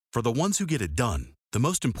For the ones who get it done, the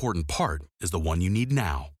most important part is the one you need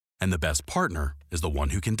now. And the best partner is the one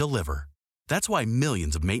who can deliver. That's why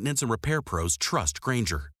millions of maintenance and repair pros trust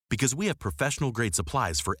Grainger, because we have professional-grade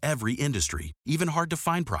supplies for every industry, even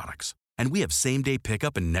hard-to-find products. And we have same-day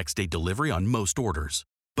pickup and next-day delivery on most orders.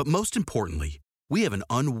 But most importantly, we have an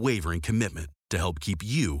unwavering commitment to help keep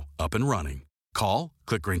you up and running. Call,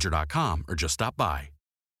 click Grainger.com, or just stop by.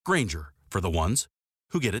 Grainger, for the ones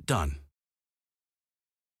who get it done.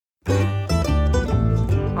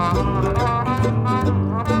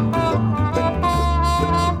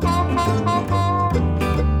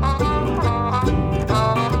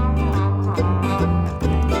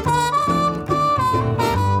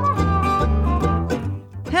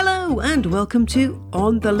 Hello and welcome to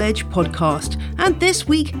On the Ledge podcast, and this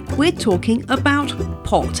week we're talking about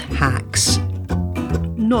pot hacks.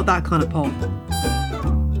 Not that kind of pot.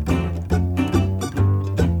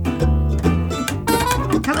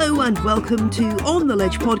 Hello and welcome to On the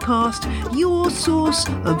Ledge podcast, your source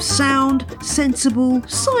of sound, sensible,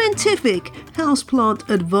 scientific houseplant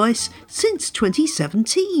advice since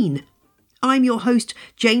 2017. I'm your host,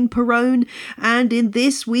 Jane Perrone, and in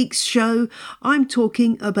this week's show, I'm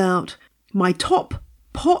talking about my top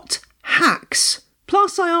pot hacks.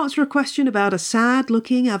 Plus, I answer a question about a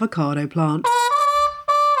sad-looking avocado plant.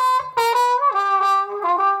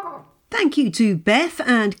 Thank you to Beth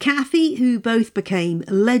and Kathy, who both became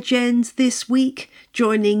legends this week,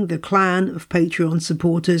 joining the clan of Patreon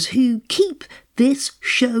supporters who keep this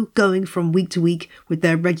show going from week to week with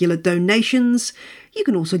their regular donations. You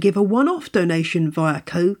can also give a one-off donation via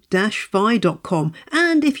ko-fi.com.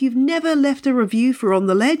 And if you've never left a review for On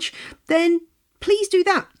the Ledge, then please do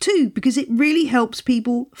that too, because it really helps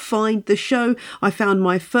people find the show. I found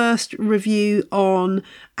my first review on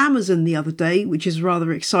Amazon the other day, which is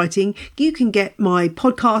rather exciting. You can get my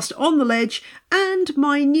podcast On the Ledge and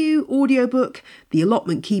my new audiobook, The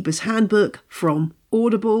Allotment Keeper's Handbook, from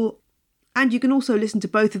Audible. And you can also listen to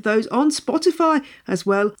both of those on Spotify as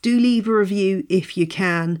well. Do leave a review if you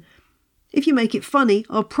can. If you make it funny,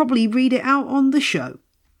 I'll probably read it out on the show.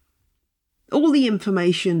 All the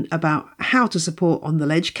information about how to support On the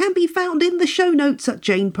Ledge can be found in the show notes at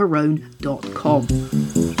janeperrone.com.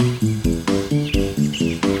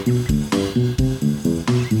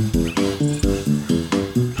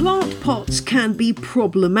 Plant pots can be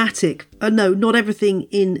problematic. No, not everything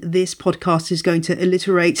in this podcast is going to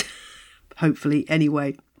alliterate, hopefully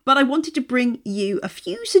anyway. But I wanted to bring you a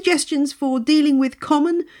few suggestions for dealing with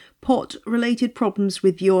common pot-related problems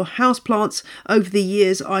with your houseplants. Over the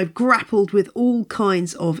years, I've grappled with all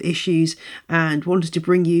kinds of issues and wanted to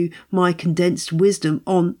bring you my condensed wisdom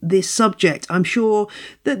on this subject. I'm sure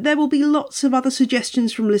that there will be lots of other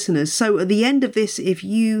suggestions from listeners. So at the end of this, if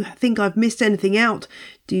you think I've missed anything out,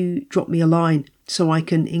 do drop me a line so I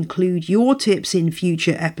can include your tips in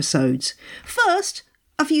future episodes. First,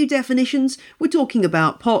 a few definitions. We're talking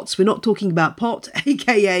about pots. We're not talking about pot,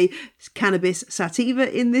 aka cannabis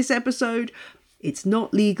sativa, in this episode. It's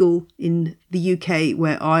not legal in the UK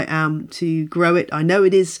where I am to grow it. I know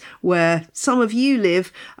it is where some of you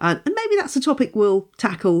live, and maybe that's a topic we'll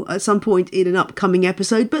tackle at some point in an upcoming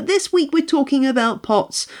episode. But this week we're talking about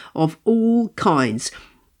pots of all kinds.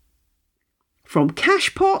 From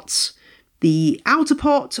cash pots, the outer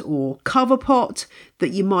pot or cover pot that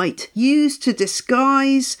you might use to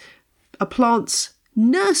disguise a plant's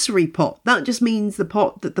nursery pot. That just means the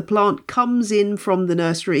pot that the plant comes in from the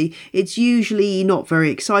nursery. It's usually not very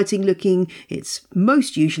exciting looking. It's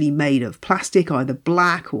most usually made of plastic, either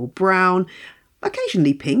black or brown,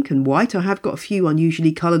 occasionally pink and white. I have got a few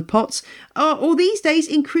unusually coloured pots, or these days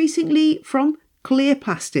increasingly from clear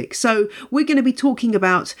plastic. So we're going to be talking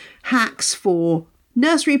about hacks for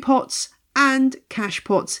nursery pots and cash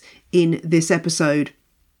pots in this episode.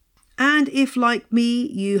 And if, like me,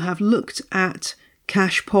 you have looked at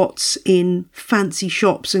cash pots in fancy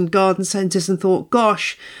shops and garden centres and thought,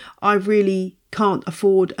 gosh, I really can't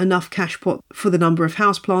afford enough cash pot for the number of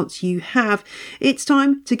houseplants you have, it's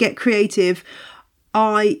time to get creative.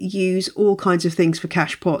 I use all kinds of things for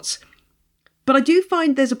cash pots, but I do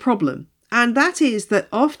find there's a problem. And that is that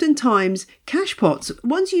oftentimes cash pots,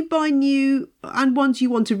 ones you buy new and ones you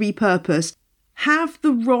want to repurpose, have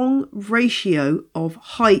the wrong ratio of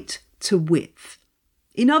height to width.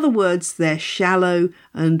 In other words, they're shallow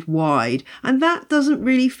and wide, and that doesn't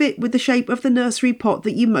really fit with the shape of the nursery pot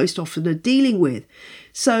that you most often are dealing with.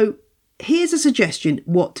 So here's a suggestion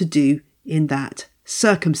what to do in that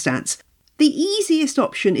circumstance. The easiest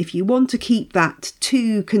option, if you want to keep that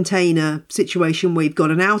two container situation where you've got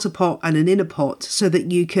an outer pot and an inner pot so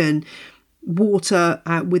that you can water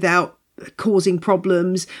without causing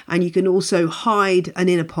problems, and you can also hide an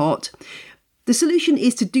inner pot. The solution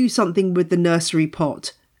is to do something with the nursery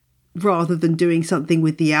pot rather than doing something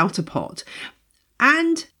with the outer pot.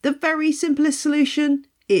 And the very simplest solution,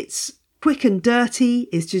 it's quick and dirty,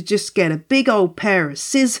 is to just get a big old pair of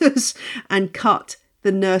scissors and cut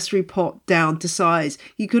the nursery pot down to size.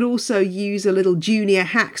 You could also use a little junior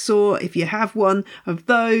hacksaw if you have one of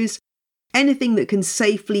those. Anything that can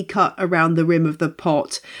safely cut around the rim of the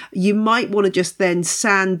pot. You might want to just then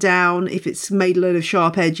sand down, if it's made a load of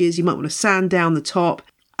sharp edges, you might want to sand down the top.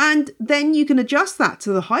 And then you can adjust that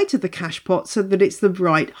to the height of the cash pot so that it's the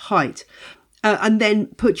right height. And then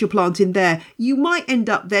put your plant in there. You might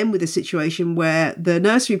end up then with a situation where the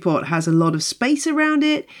nursery pot has a lot of space around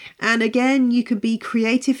it. And again, you can be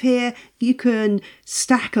creative here. You can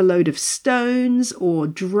stack a load of stones or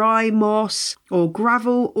dry moss or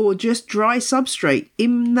gravel or just dry substrate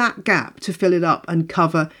in that gap to fill it up and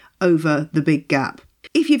cover over the big gap.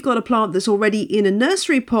 If you've got a plant that's already in a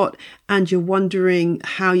nursery pot and you're wondering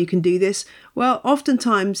how you can do this, well,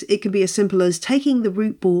 oftentimes it can be as simple as taking the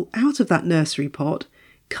root ball out of that nursery pot,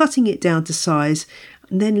 cutting it down to size,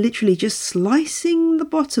 and then literally just slicing the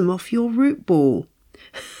bottom off your root ball.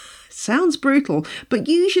 Sounds brutal, but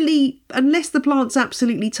usually, unless the plant's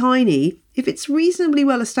absolutely tiny, if it's reasonably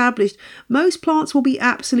well established, most plants will be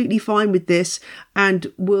absolutely fine with this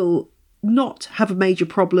and will not have a major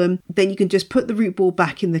problem. Then you can just put the root ball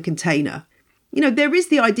back in the container. You know, there is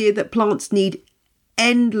the idea that plants need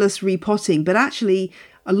endless repotting, but actually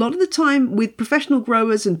a lot of the time with professional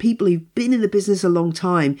growers and people who've been in the business a long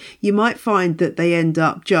time, you might find that they end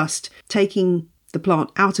up just taking the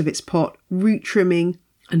plant out of its pot, root trimming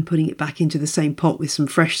and putting it back into the same pot with some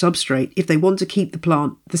fresh substrate if they want to keep the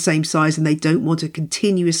plant the same size and they don't want to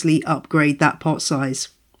continuously upgrade that pot size.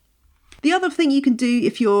 The other thing you can do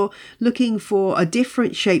if you're looking for a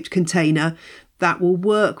different shaped container that will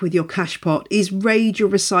work with your cash pot is raid your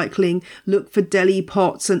recycling, look for deli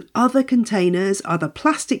pots and other containers, other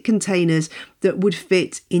plastic containers that would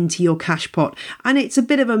fit into your cash pot. And it's a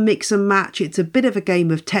bit of a mix and match. It's a bit of a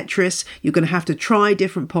game of Tetris. You're going to have to try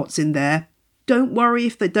different pots in there. Don't worry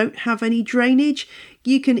if they don't have any drainage.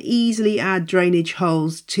 You can easily add drainage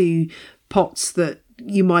holes to pots that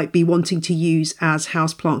you might be wanting to use as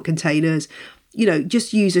houseplant containers. You know,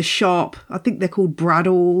 just use a sharp, I think they're called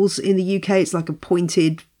bradawls in the UK. It's like a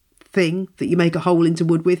pointed thing that you make a hole into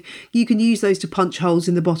wood with. You can use those to punch holes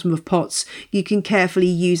in the bottom of pots. You can carefully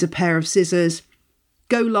use a pair of scissors.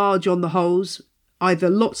 Go large on the holes, either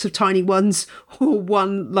lots of tiny ones or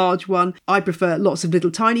one large one. I prefer lots of little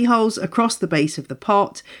tiny holes across the base of the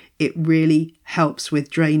pot. It really helps with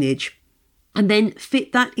drainage. And then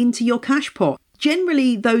fit that into your cash pot.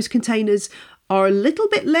 Generally, those containers are a little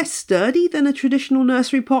bit less sturdy than a traditional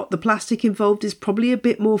nursery pot. The plastic involved is probably a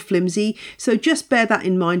bit more flimsy. So just bear that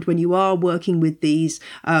in mind when you are working with these,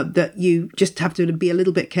 that you just have to be a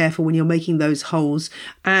little bit careful when you're making those holes,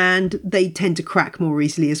 and they tend to crack more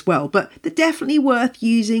easily as well. But they're definitely worth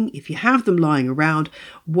using if you have them lying around.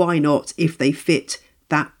 Why not if they fit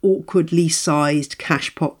that awkwardly sized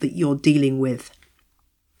cash pot that you're dealing with?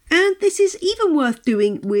 And this is even worth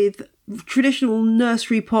doing with traditional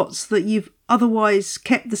nursery pots that you've otherwise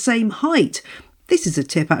kept the same height. This is a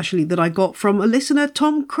tip actually that I got from a listener,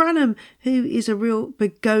 Tom Cranham, who is a real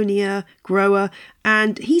begonia grower,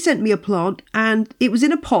 and he sent me a plant and it was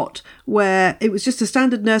in a pot where it was just a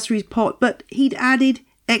standard nursery pot, but he'd added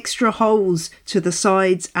extra holes to the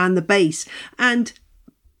sides and the base. And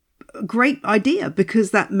a great idea,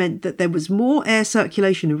 because that meant that there was more air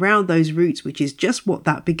circulation around those roots, which is just what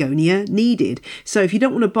that begonia needed. So if you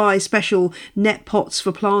don't want to buy special net pots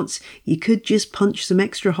for plants, you could just punch some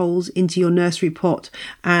extra holes into your nursery pot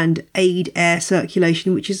and aid air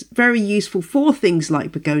circulation, which is very useful for things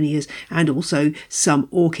like begonias and also some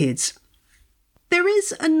orchids. There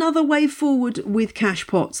is another way forward with cash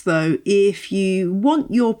pots though. If you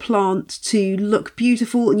want your plant to look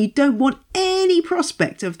beautiful and you don't want any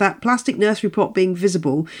prospect of that plastic nursery pot being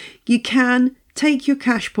visible, you can take your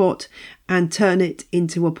cash pot and turn it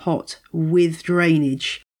into a pot with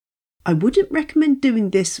drainage. I wouldn't recommend doing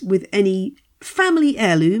this with any family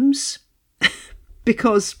heirlooms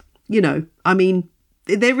because,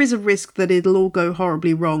 there is a risk that it'll all go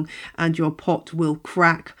horribly wrong and your pot will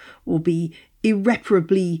crack or be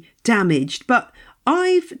irreparably damaged. But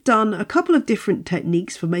I've done a couple of different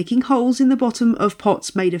techniques for making holes in the bottom of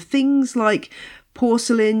pots made of things like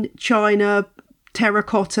porcelain, china,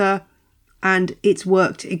 terracotta, and it's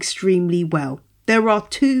worked extremely well. There are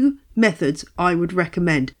two methods I would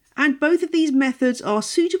recommend, and both of these methods are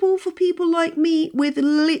suitable for people like me with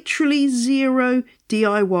literally zero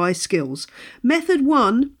DIY skills. Method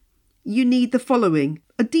 1 you need the following: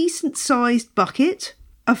 a decent sized bucket,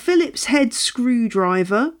 a Phillips head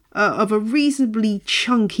screwdriver of a reasonably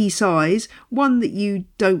chunky size, one that you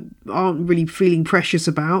aren't really feeling precious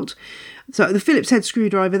about. So the Phillips head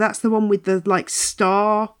screwdriver, that's the one with the like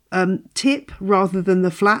star tip rather than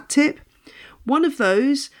the flat tip. One of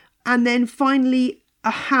those, and then finally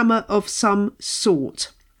a hammer of some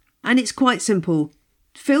sort. And it's quite simple.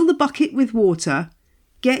 Fill the bucket with water,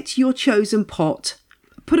 get your chosen pot,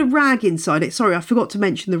 put a rag inside it. Sorry, I forgot to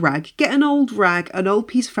mention the rag. Get an old rag, an old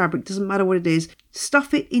piece of fabric, doesn't matter what it is.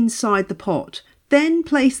 Stuff it inside the pot. Then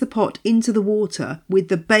place the pot into the water with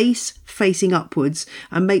the base facing upwards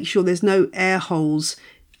and make sure there's no air holes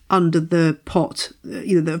under the pot,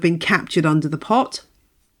 that have been captured under the pot.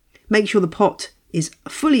 Make sure the pot is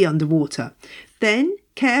fully underwater. Then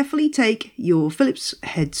carefully take your Phillips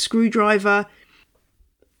head screwdriver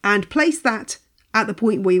and place that at the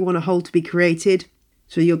point where you want a hole to be created.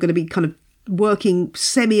 So you're going to be kind of working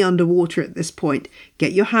semi-underwater at this point.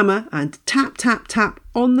 Get your hammer and tap, tap, tap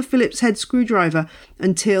on the Phillips head screwdriver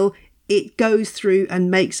until it goes through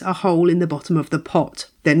and makes a hole in the bottom of the pot.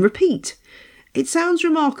 Then repeat. It sounds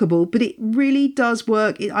remarkable, but it really does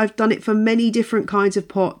work. I've done it for many different kinds of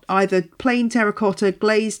pot, either plain terracotta,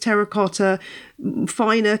 glazed terracotta,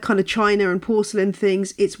 finer kind of china and porcelain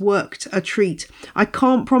things. It's worked a treat. I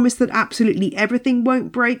can't promise that absolutely everything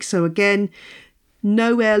won't break. So again,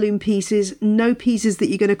 no heirloom pieces, no pieces that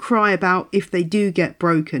you're going to cry about if they do get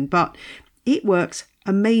broken, but it works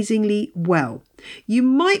amazingly well. You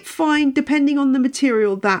might find, depending on the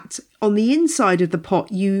material, that on the inside of the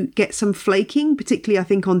pot you get some flaking, particularly I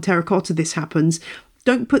think on terracotta this happens.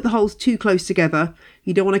 Don't put the holes too close together.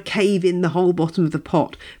 You don't want to cave in the whole bottom of the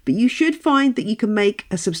pot, but you should find that you can make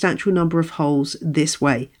a substantial number of holes this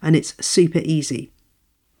way, and it's super easy.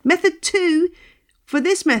 Method 2, for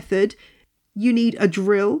this method, you need a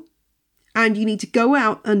drill and you need to go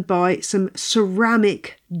out and buy some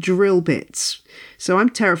ceramic drill bits. So I'm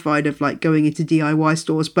terrified of going into DIY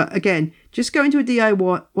stores, but again, just go into a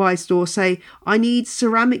DIY store, say, I need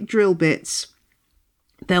ceramic drill bits.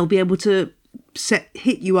 They'll be able to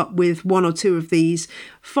hit you up with one or two of these.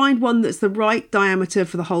 Find one that's the right diameter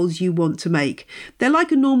for the holes you want to make. They're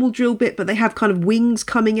like a normal drill bit, but they have kind of wings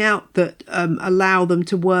coming out that allow them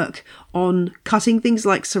to work on cutting things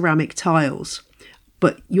like ceramic tiles.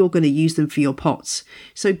 But you're going to use them for your pots.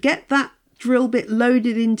 So get that drill bit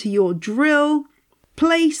loaded into your drill.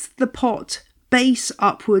 Place the pot base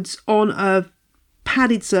upwards on a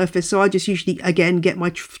padded surface. So I just usually, again, get my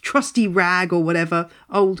trusty rag or whatever,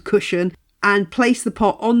 old cushion, and place the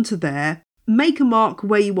pot onto there. Make a mark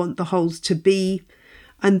where you want the holes to be,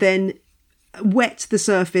 and then wet the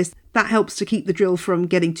surface. That helps to keep the drill from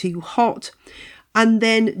getting too hot. And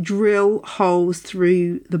then drill holes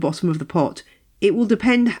through the bottom of the pot. It will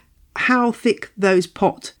depend how thick those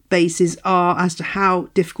pot bases are as to how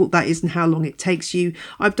difficult that is and how long it takes you.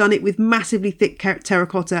 I've done it with massively thick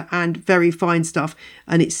terracotta and very fine stuff,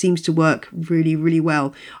 and it seems to work really, really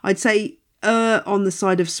well. I'd say on the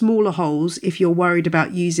side of smaller holes if you're worried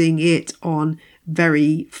about using it on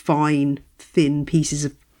very fine, thin pieces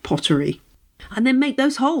of pottery. And then make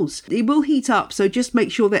those holes. It will heat up, so just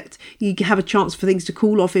make sure that you have a chance for things to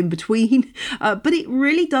cool off in between. But it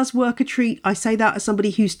really does work a treat. I say that as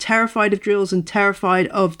somebody who's terrified of drills and terrified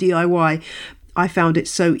of DIY. I found it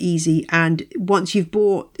so easy, and once you've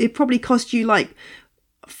bought, it probably cost you like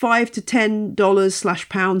 $5 to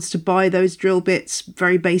 $10/pounds to buy those drill bits,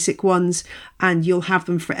 very basic ones, and you'll have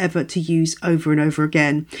them forever to use over and over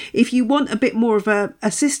again. If you want a bit more of a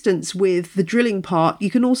assistance with the drilling part, you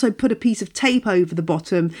can also put a piece of tape over the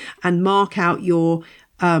bottom and mark out your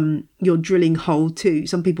drilling hole too.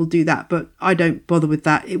 Some people do that, but I don't bother with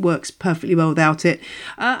that. It works perfectly well without it.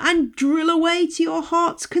 And drill away to your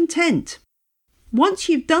heart's content. Once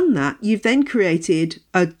you've done that, you've then created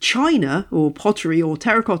a china or pottery or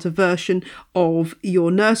terracotta version of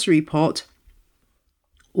your nursery pot.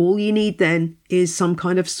 All you need then is some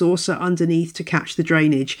kind of saucer underneath to catch the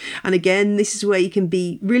drainage. And again, this is where you can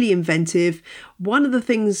be really inventive. One of the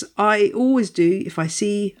things I always do if I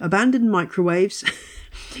see abandoned microwaves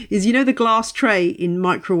is, the glass tray in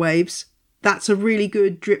microwaves. That's a really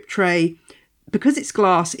good drip tray. Because it's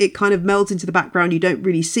glass, it kind of melds into the background. You don't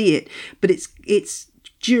really see it, but it's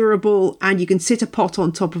durable, and you can sit a pot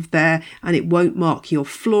on top of there and it won't mark your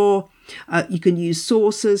floor. You can use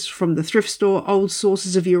saucers from the thrift store, old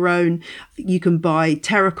saucers of your own. You can buy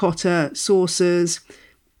terracotta saucers.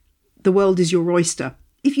 The world is your oyster.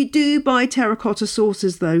 If you do buy terracotta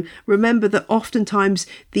saucers though, remember that oftentimes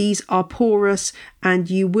these are porous and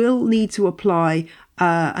you will need to apply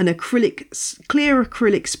an clear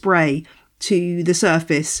acrylic spray to the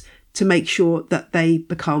surface to make sure that they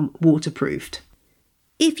become waterproofed.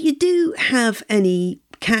 If you do have any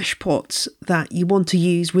cash pots that you want to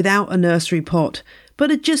use without a nursery pot,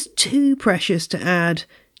 but are just too precious to add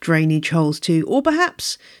drainage holes to, or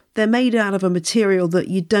perhaps they're made out of a material that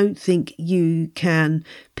you don't think you can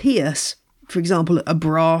pierce, for example, a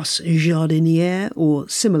brass jardinière or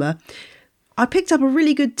similar, I picked up a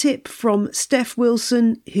really good tip from Steph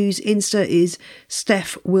Wilson, whose Insta is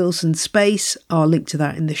Steph Wilson Space. I'll link to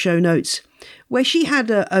that in the show notes, where she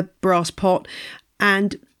had a brass pot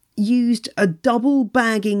and used a double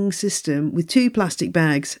bagging system with 2 plastic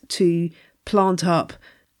bags to plant up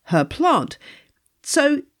her plant.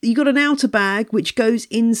 So you got an outer bag which goes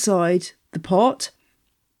inside the pot.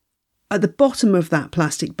 At the bottom of that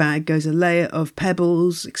plastic bag goes a layer of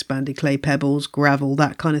pebbles, expanded clay pebbles, gravel,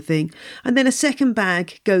 that kind of thing. And then a second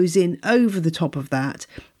bag goes in over the top of that.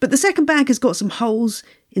 But the second bag has got some holes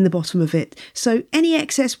in the bottom of it. So any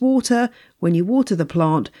excess water, when you water the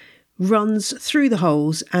plant, runs through the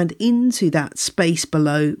holes and into that space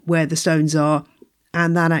below where the stones are.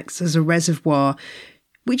 And that acts as a reservoir,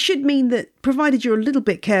 which should mean that, provided you're a little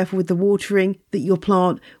bit careful with the watering, that your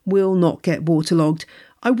plant will not get waterlogged.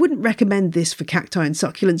 I wouldn't recommend this for cacti and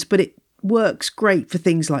succulents, but it works great for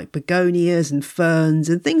things like begonias and ferns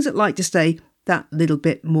and things that like to stay that little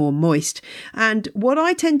bit more moist. And what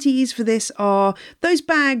I tend to use for this are those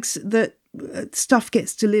bags that stuff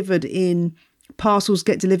gets delivered in, parcels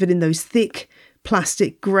get delivered in those thick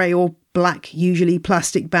plastic, grey or black, usually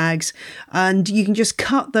plastic bags. And you can just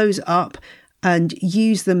cut those up and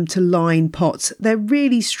use them to line pots. They're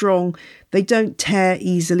really strong. They don't tear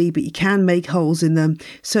easily, but you can make holes in them.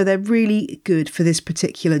 So they're really good for this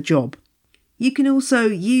particular job. You can also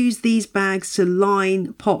use these bags to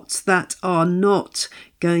line pots that are not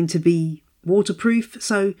going to be waterproof.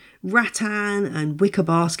 So rattan and wicker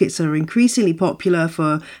baskets are increasingly popular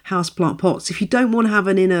for houseplant pots. If you don't want to have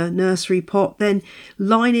an inner nursery pot, then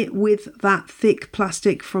line it with that thick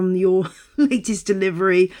plastic from your latest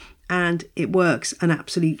delivery, and it works an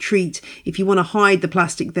absolute treat. If you want to hide the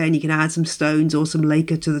plastic, then you can add some stones or some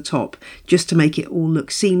lacquer to the top just to make it all look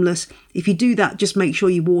seamless. If you do that, just make sure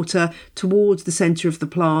you water towards the centre of the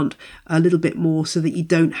plant a little bit more so that you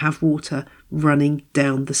don't have water running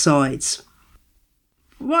down the sides.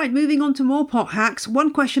 Right, moving on to more pot hacks.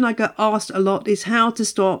 One question I get asked a lot is how to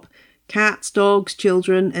stop cats, dogs,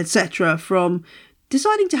 children, etc. from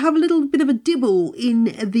deciding to have a little bit of a dibble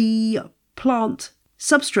in the plant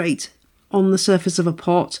substrate on the surface of a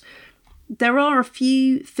pot. There are a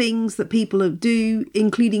few things that people do,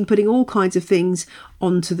 including putting all kinds of things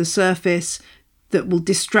onto the surface that will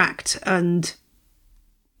distract and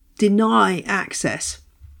deny access.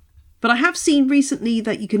 But I have seen recently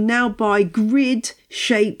that you can now buy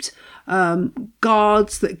grid-shaped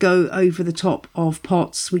guards that go over the top of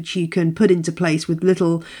pots, which you can put into place with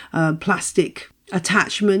little plastic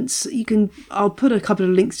attachments. I'll put a couple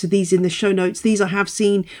of links to these in the show notes. These I have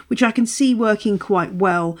seen, which I can see working quite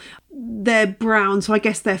well. They're brown, so I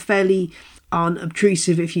guess they're fairly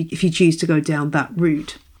unobtrusive if you choose to go down that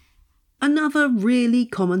route. Another really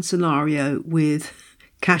common scenario with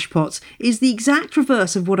cash pots is the exact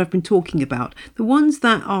reverse of what I've been talking about. The ones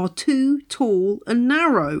that are too tall and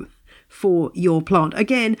narrow for your plant.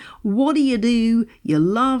 Again, what do? You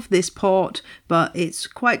love this pot, but it's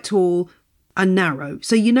quite tall and narrow.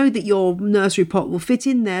 So you know that your nursery pot will fit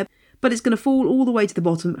in there, but it's going to fall all the way to the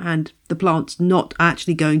bottom and the plant's not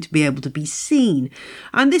actually going to be able to be seen.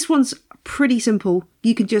 And this one's pretty simple.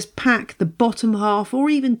 You can just pack the bottom half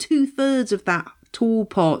or even 2/3 of that tall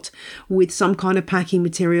pot with some kind of packing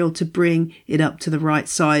material to bring it up to the right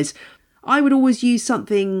size. I would always use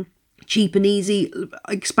something cheap and easy.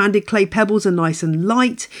 Expanded clay pebbles are nice and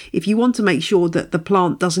light. If you want to make sure that the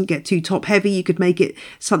plant doesn't get too top heavy, you could make it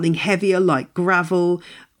something heavier like gravel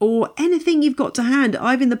or anything you've got to hand.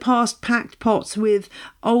 I've in the past packed pots with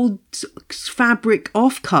old fabric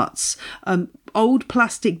offcuts, old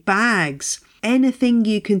plastic bags. Anything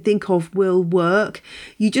you can think of will work.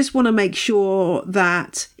 You just want to make sure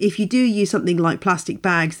that if you do use something like plastic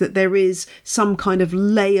bags, that there is some kind of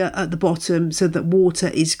layer at the bottom so that water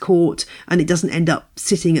is caught and it doesn't end up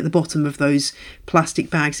sitting at the bottom of those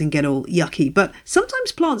plastic bags and get all yucky. But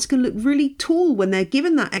sometimes plants can look really tall when they're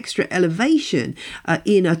given that extra elevation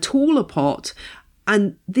in a taller pot.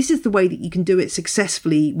 And this is the way that you can do it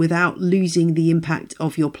successfully without losing the impact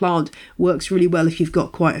of your plant. Works really well if you've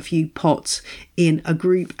got quite a few pots in a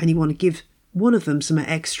group and you want to give one of them some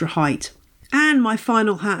extra height. And my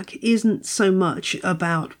final hack isn't so much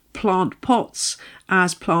about plant pots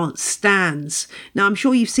as plant stands. Now, I'm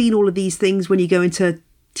sure you've seen all of these things when you go into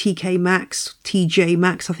TK Maxx, TJ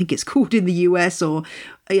Maxx, I think it's called in the US, or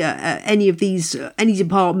any of these, any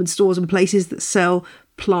department stores and places that sell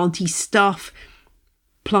planty stuff.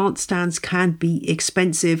 Plant stands can be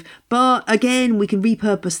expensive, but again, we can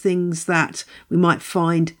repurpose things that we might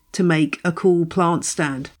find to make a cool plant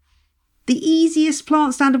stand. The easiest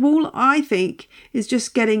plant stand of all, I think, is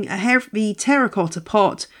just getting a heavy terracotta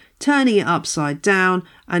pot, turning it upside down,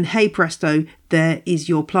 and hey presto, there is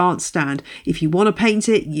your plant stand. If you want to paint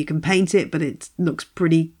it, you can paint it, but it looks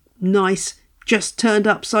pretty nice just turned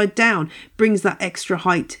upside down. Brings that extra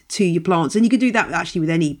height to your plants, and you can do that actually with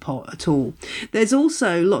any pot at all. There's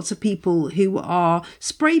also lots of people who are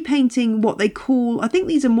spray painting what they call, I think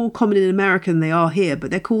these are more common in America than they are here,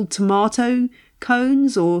 but they're called tomato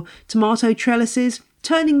cones or tomato trellises,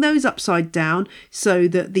 turning those upside down so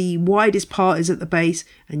that the widest part is at the base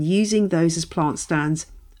and using those as plant stands.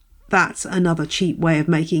 That's another cheap way of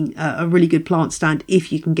making a really good plant stand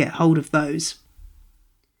if you can get hold of those.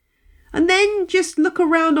 And then just look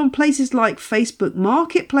around on places like Facebook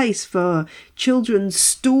Marketplace for children's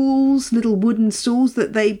stools, little wooden stools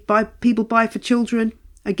that people buy for children.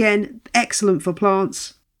 Again, excellent for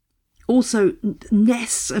plants. Also,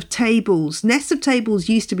 nests of tables. Nests of tables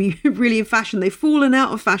used to be really in fashion. They've fallen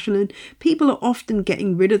out of fashion and people are often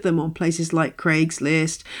getting rid of them on places like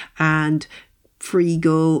Craigslist and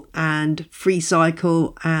Freegal and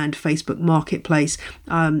FreeCycle and Facebook Marketplace.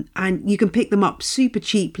 And you can pick them up super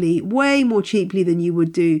cheaply, way more cheaply than you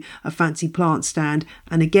would do a fancy plant stand.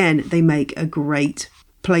 And again, they make a great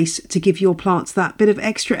place to give your plants that bit of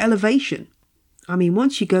extra elevation. I mean,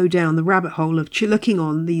 once you go down the rabbit hole of looking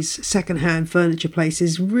on these second-hand furniture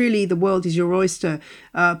places, really the world is your oyster.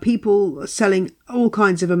 People are selling all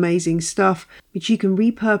kinds of amazing stuff, which you can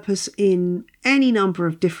repurpose in any number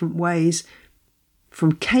of different ways,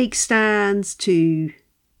 from cake stands to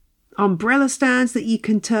umbrella stands that you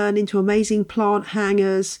can turn into amazing plant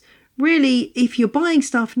hangers. Really, if you're buying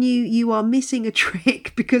stuff new, you are missing a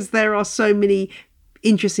trick because there are so many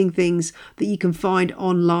interesting things that you can find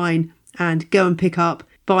online and go and pick up,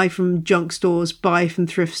 buy from junk stores, buy from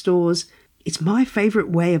thrift stores. It's my favourite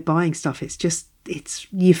way of buying stuff.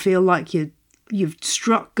 You feel like you've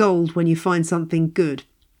struck gold when you find something good.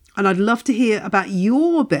 And I'd love to hear about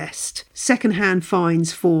your best secondhand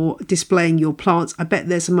finds for displaying your plants. I bet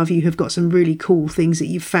there's some of you who've got some really cool things that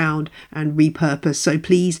you've found and repurposed. So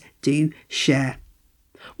please do share.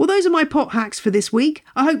 Well, those are my pot hacks for this week.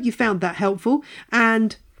 I hope you found that helpful,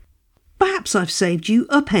 and perhaps I've saved you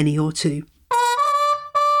a penny or two.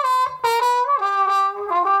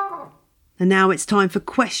 And now it's time for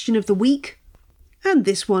question of the week. And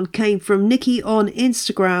this one came from Nikki on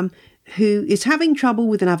Instagram, who is having trouble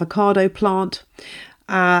with an avocado plant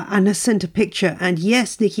and has sent a picture. And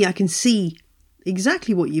yes, Nikki, I can see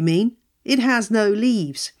exactly what you mean. It has no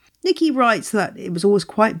leaves. Nikki writes that it was always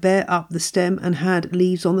quite bare up the stem and had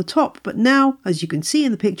leaves on the top. But now, as you can see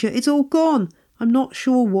in the picture, it's all gone. I'm not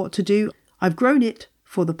sure what to do. I've grown it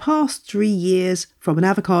for the past 3 years from an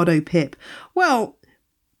avocado pip. Well,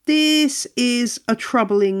 this is a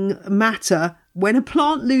troubling matter. When a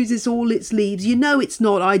plant loses all its leaves, you know it's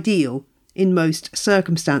not ideal in most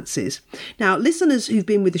circumstances. Now, listeners who've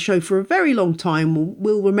been with the show for a very long time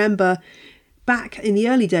will remember back in the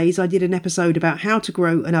early days, I did an episode about how to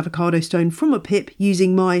grow an avocado stone from a pip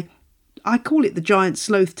using I call it the giant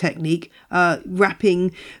sloth technique,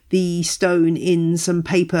 wrapping the stone in some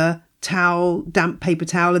paper towel, damp paper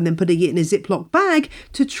towel, and then putting it in a Ziploc bag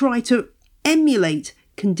to try to emulate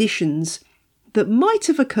conditions that might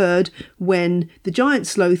have occurred when the giant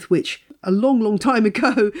sloth, which a long time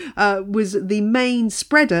ago was the main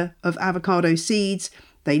spreader of avocado seeds.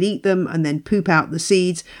 They'd eat them and then poop out the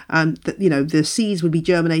seeds, and the seeds would be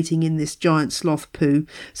germinating in this giant sloth poo.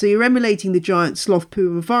 So you're emulating the giant sloth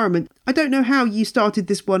poo environment. I don't know how you started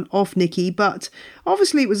this one off, Nikki, but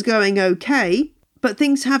obviously it was going okay. But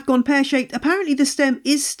things have gone pear-shaped. Apparently the stem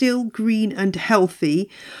is still green and healthy.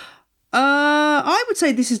 I would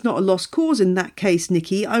say this is not a lost cause in that case,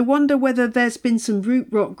 Nikki. I wonder whether there's been some root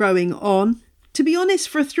rot growing on. To be honest,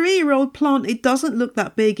 for a 3-year-old plant, it doesn't look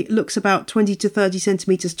that big. It looks about 20 to 30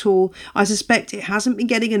 centimetres tall. I suspect it hasn't been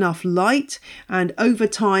getting enough light, and over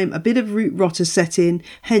time, a bit of root rot has set in,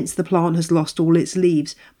 hence the plant has lost all its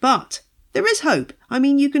leaves. But there is hope. I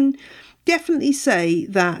mean, you can definitely say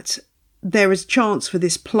that there is a chance for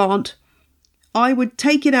this plant. I would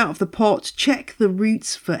take it out of the pot, check the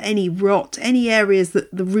roots for any rot, any areas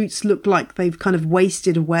that the roots look like they've kind of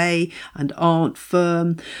wasted away and aren't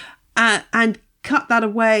firm, and cut that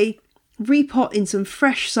away, repot in some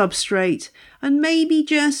fresh substrate, and maybe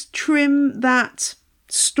just trim that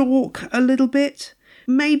stalk a little bit.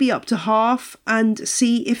 maybe up to half and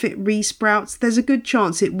see if it resprouts. There's a good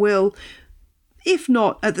chance it will. If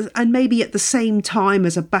not, and maybe at the same time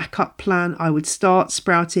as a backup plan, I would start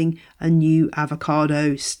sprouting a new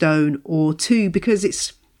avocado stone or two, because it's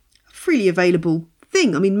a freely available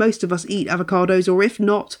thing. I mean, most of us eat avocados, or if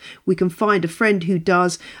not, we can find a friend who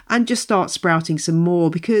does and just start sprouting some more,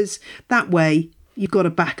 because that way you've got a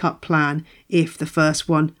backup plan if the first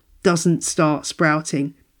one doesn't start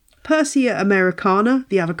sprouting. Persea americana,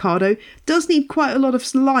 the avocado, does need quite a lot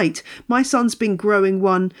of light. My son's been growing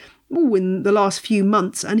one in the last few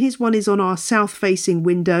months, and his one is on our south-facing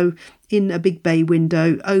window in a big bay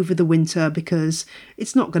window over the winter, because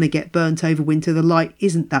it's not going to get burnt over winter. The light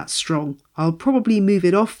isn't that strong. I'll probably move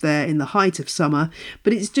it off there in the height of summer,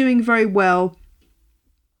 but it's doing very well.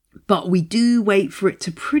 But we do wait for it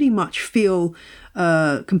to pretty much feel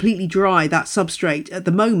completely dry, that substrate, at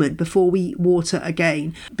the moment before we water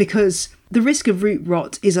again, because the risk of root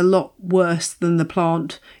rot is a lot worse than the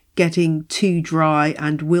plant getting too dry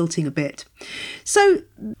and wilting a bit. So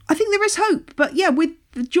I think there is hope. But yeah, with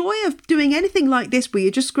the joy of doing anything like this, where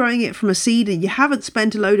you're just growing it from a seed and you haven't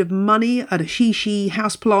spent a load of money at a shishi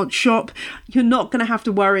houseplant shop, you're not going to have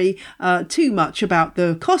to worry too much about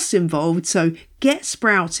the costs involved. So get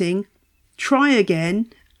sprouting, try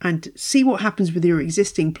again, and see what happens with your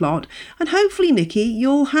existing plant. And hopefully, Nikki,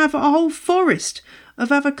 you'll have a whole forest of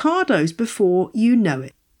avocados before you know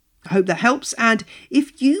it. I hope that helps. And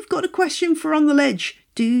if you've got a question for On The Ledge,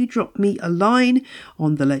 do drop me a line.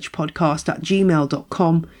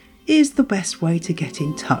 ontheledgepodcast@gmail.com is the best way to get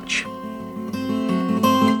in touch.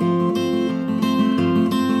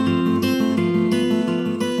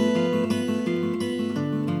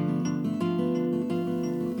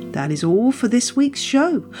 That is all for this week's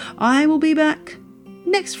show. I will be back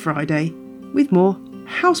next Friday with more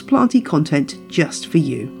houseplanty content just for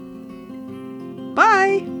you.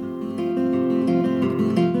 Bye!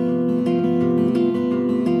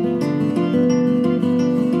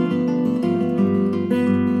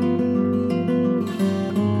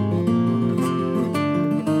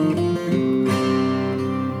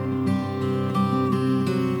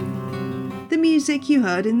 The music you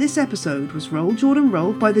heard in this episode was Roll Jordan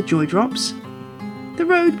Roll by the Joy Drops, The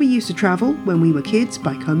Road We Used to Travel When We Were Kids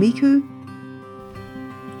by Komiku,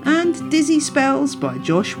 and Dizzy Spells by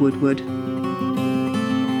Josh Woodward.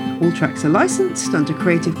 All tracks are licensed under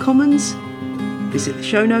Creative Commons. Visit the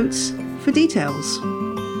show notes for details.